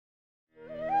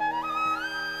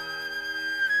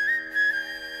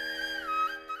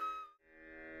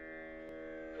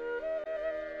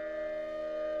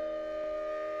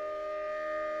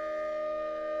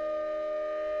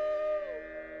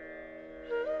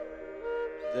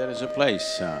There is a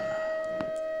place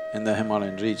in the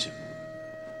Himalayan region,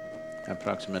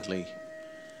 approximately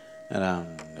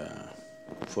around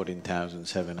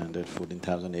 14,700,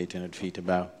 14,800 feet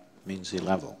above mean sea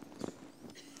level,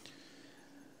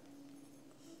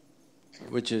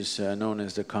 which is known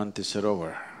as the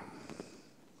Kantisarovar.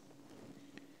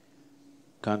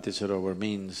 Kantisarovar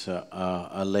means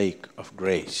a lake of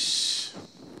grace.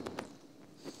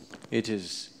 It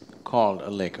is called a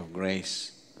lake of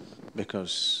grace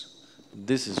because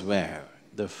this is where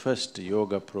the first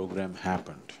yoga program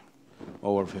happened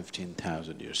over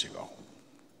 15,000 years ago.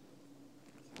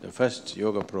 The first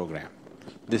yoga program,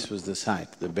 this was the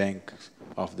site, the bank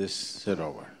of this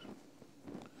Sarovar.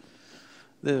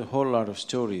 There are a whole lot of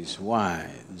stories why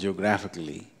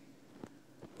geographically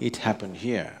it happened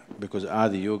here, because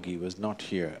Adiyogi was not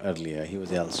here earlier, he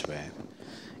was elsewhere.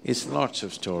 It's lots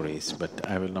of stories, but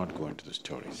I will not go into the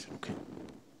stories, okay?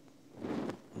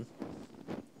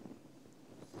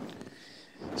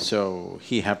 So,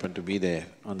 he happened to be there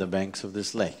on the banks of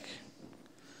this lake.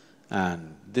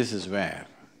 And this is where,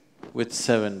 with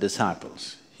 7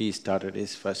 disciples, he started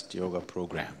his first yoga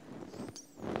program.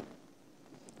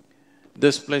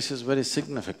 This place is very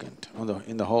significant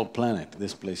in the whole planet.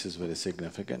 This place is very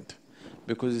significant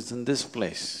because it's in this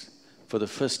place, for the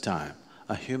first time,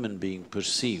 a human being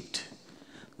perceived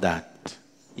that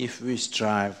if we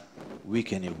strive, we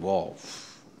can evolve.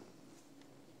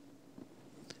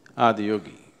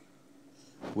 Adiyogi,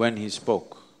 when he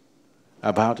spoke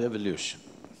about evolution,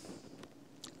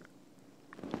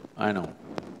 I know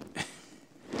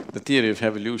the theory of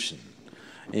evolution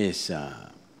is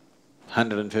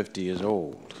 150 years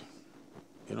old,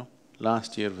 you know.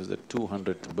 Last year was the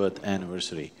 200th birth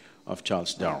anniversary of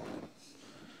Charles Darwin.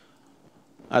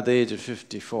 At the age of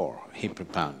 54, he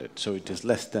propounded, so it is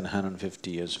less than 150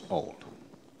 years old.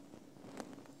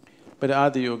 But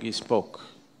Adiyogi spoke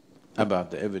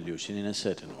about the evolution in a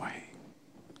certain way.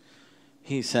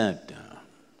 He said,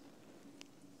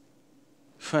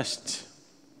 first,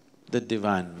 the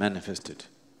divine manifested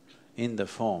in the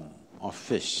form of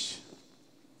fish,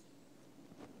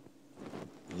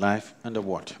 life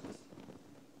underwater.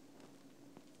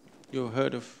 You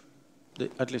heard of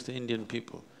at least the Indian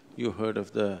people, you heard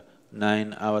of the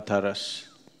 9 avatars?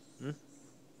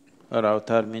 Or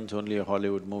avatar means only a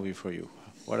Hollywood movie for you.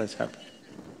 What has happened?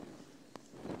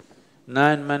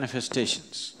 9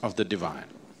 manifestations of the divine.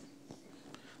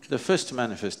 The first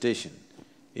manifestation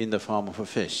in the form of a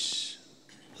fish,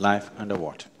 life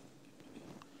underwater.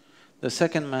 The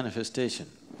second manifestation,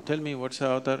 tell me what's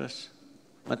avataras?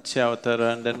 Matsya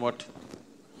avatara and then what?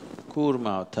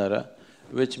 Kurma avatara,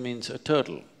 which means a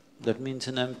turtle, that means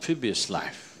an amphibious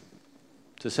life.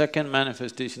 The second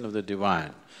manifestation of the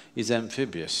divine is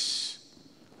amphibious,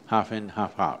 half in,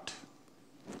 half out.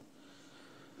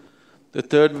 The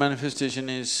third manifestation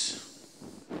is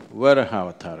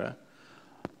Varaha-avatara,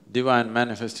 divine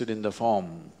manifested in the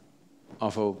form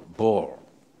of a boar.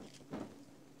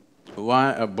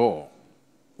 Why a boar?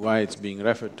 Why it's being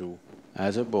referred to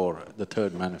as a boar, the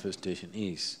third manifestation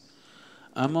is,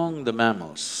 among the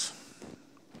mammals,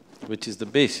 which is the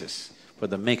basis for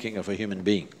the making of a human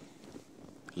being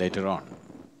later on.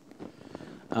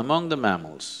 Among the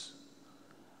mammals,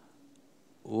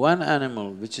 one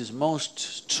animal which is most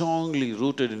strongly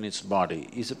rooted in its body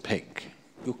is a pig.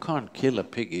 You can't kill a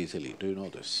pig easily, do you know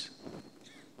this?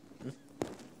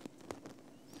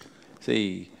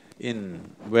 See,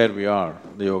 in where we are,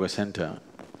 the yoga center,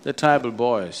 the tribal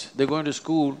boys, they're going to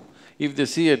school, if they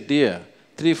see a deer,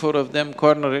 3-4 of them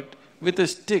corner it, with a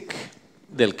stick,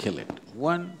 they'll kill it.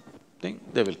 One thing,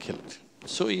 they will kill it.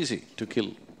 So easy to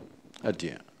kill a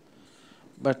deer.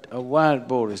 But a wild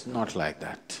boar is not like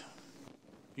that.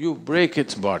 You break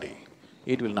its body,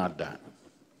 it will not die.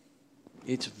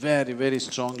 It's very, very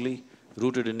strongly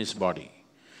rooted in its body.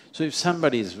 So if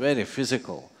somebody is very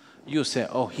physical, you say,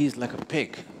 oh, he's like a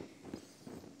pig.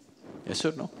 Yes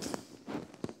or no?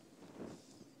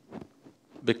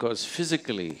 Because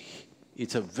physically,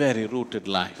 it's a very rooted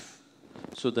life.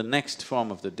 So the next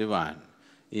form of the divine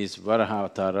is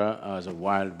Varaha-avatara as a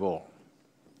wild boar.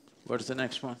 What's the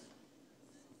next one?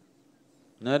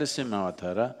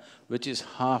 Narasimha-avatara, which is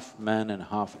half man and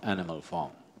half animal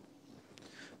form.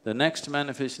 The next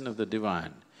manifestation of the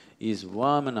divine is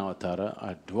Vamana-avatara,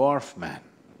 a dwarf man.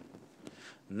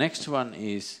 Next one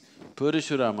is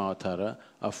Parashurama-avatara,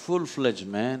 a full-fledged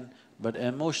man but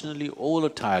emotionally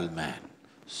volatile man.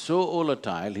 So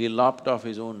volatile, he lopped off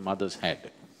his own mother's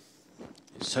head.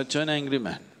 Such an angry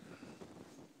man.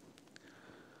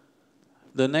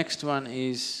 The next one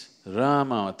is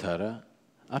Rama-avatara,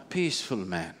 a peaceful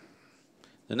man.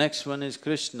 The next one is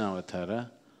Krishna-avatara,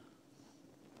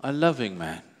 a loving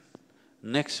man.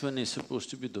 Next one is supposed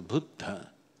to be the Buddha,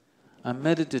 a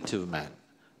meditative man.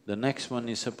 The next one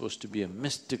is supposed to be a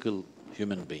mystical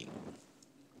human being.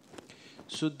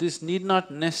 So this need not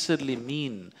necessarily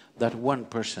mean that one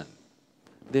person.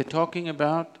 They're talking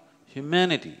about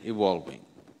humanity evolving,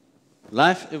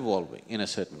 life evolving in a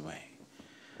certain way.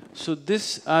 So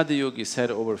this Adiyogi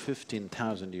said over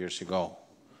 15,000 years ago.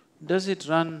 Does it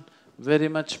run very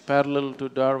much parallel to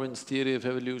Darwin's theory of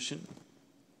evolution?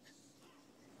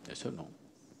 Yes or no?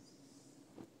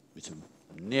 It's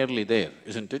nearly there,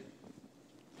 isn't it?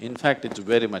 In fact, it's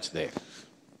very much there.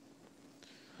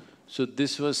 So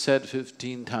this was said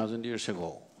 15,000 years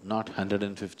ago, not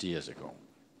 150 years ago.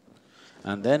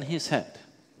 And then he said,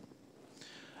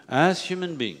 as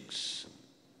human beings,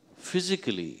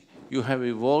 physically you have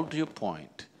evolved to a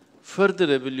point,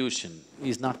 further evolution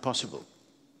is not possible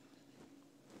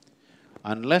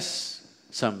unless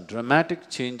some dramatic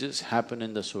changes happen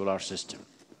in the solar system.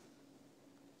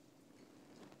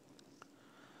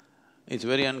 It's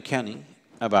very uncanny.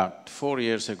 About 4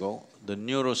 years ago, the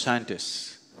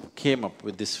neuroscientists came up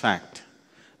with this fact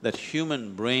that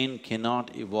human brain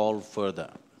cannot evolve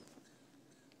further.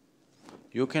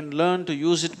 You can learn to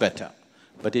use it better,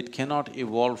 but it cannot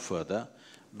evolve further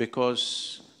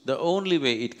because the only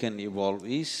way it can evolve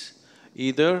is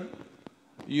either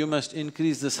you must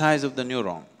increase the size of the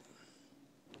neuron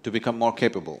to become more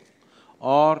capable,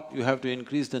 or you have to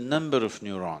increase the number of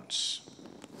neurons.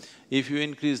 If you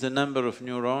increase the number of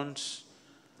neurons,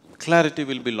 clarity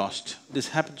will be lost. This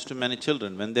happens to many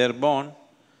children. When they're born,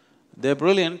 they're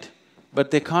brilliant,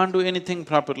 but they can't do anything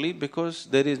properly because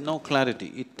there is no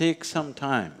clarity. It takes some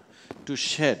time to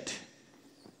shed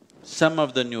some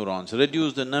of the neurons,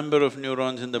 reduce the number of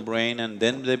neurons in the brain, and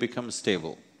then they become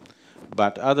stable.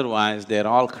 But otherwise, they're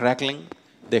all crackling,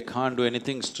 they can't do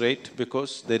anything straight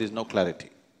because there is no clarity.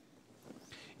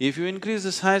 If you increase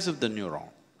the size of the neuron,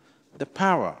 the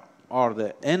power or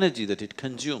the energy that it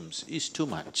consumes is too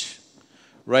much.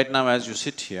 Right now as you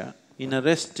sit here, in a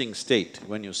resting state,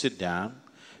 when you sit down,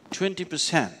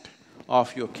 20%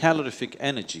 of your calorific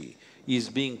energy is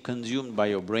being consumed by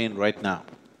your brain right now,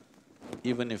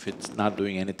 even if it's not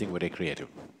doing anything very creative.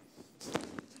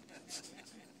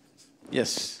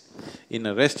 Yes, in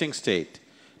a resting state,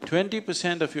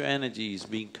 20% of your energy is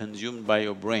being consumed by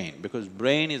your brain because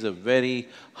brain is a very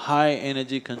high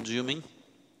energy consuming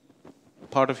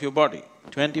part of your body.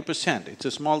 20%, it's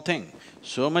a small thing.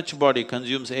 So much body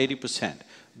consumes 80%,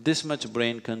 this much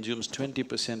brain consumes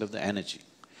 20% of the energy.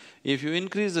 If you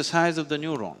increase the size of the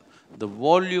neuron, the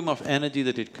volume of energy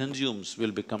that it consumes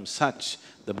will become such,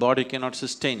 the body cannot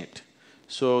sustain it.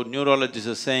 So neurologists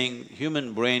are saying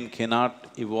human brain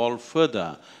cannot evolve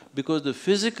further because the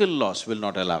physical laws will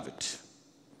not allow it.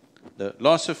 The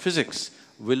laws of physics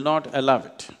will not allow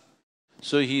it.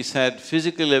 So he said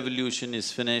physical evolution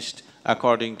is finished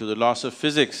according to the laws of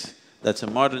physics. That's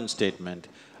a modern statement.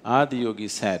 Adiyogi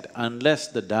said, unless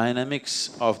the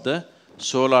dynamics of the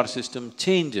solar system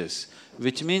changes,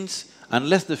 which means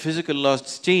unless the physical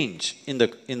laws change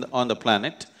on the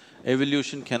planet,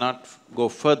 evolution cannot go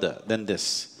further than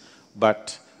this.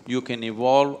 But you can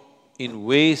evolve in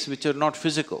ways which are not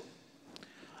physical.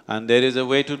 And there is a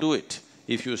way to do it.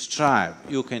 If you strive,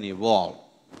 you can evolve.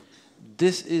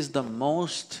 This is the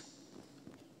most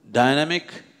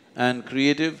dynamic and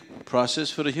creative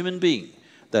process for a human being,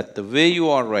 that the way you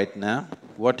are right now,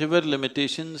 whatever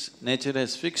limitations nature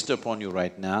has fixed upon you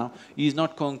right now is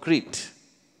not concrete,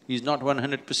 is not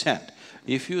 100%.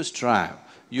 If you strive,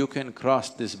 you can cross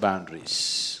these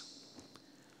boundaries.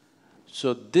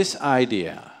 So this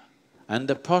idea and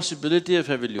the possibility of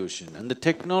evolution and the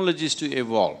technologies to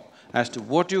evolve, as to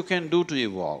what you can do to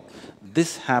evolve,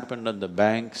 this happened on the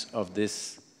banks of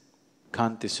this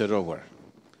Kanti Sarovar,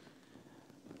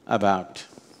 about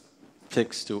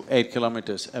 6 to 8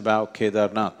 kilometers above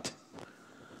Kedarnath.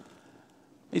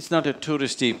 It's not a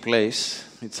touristy place,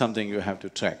 it's something you have to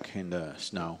trek in the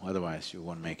snow, otherwise you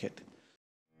won't make it.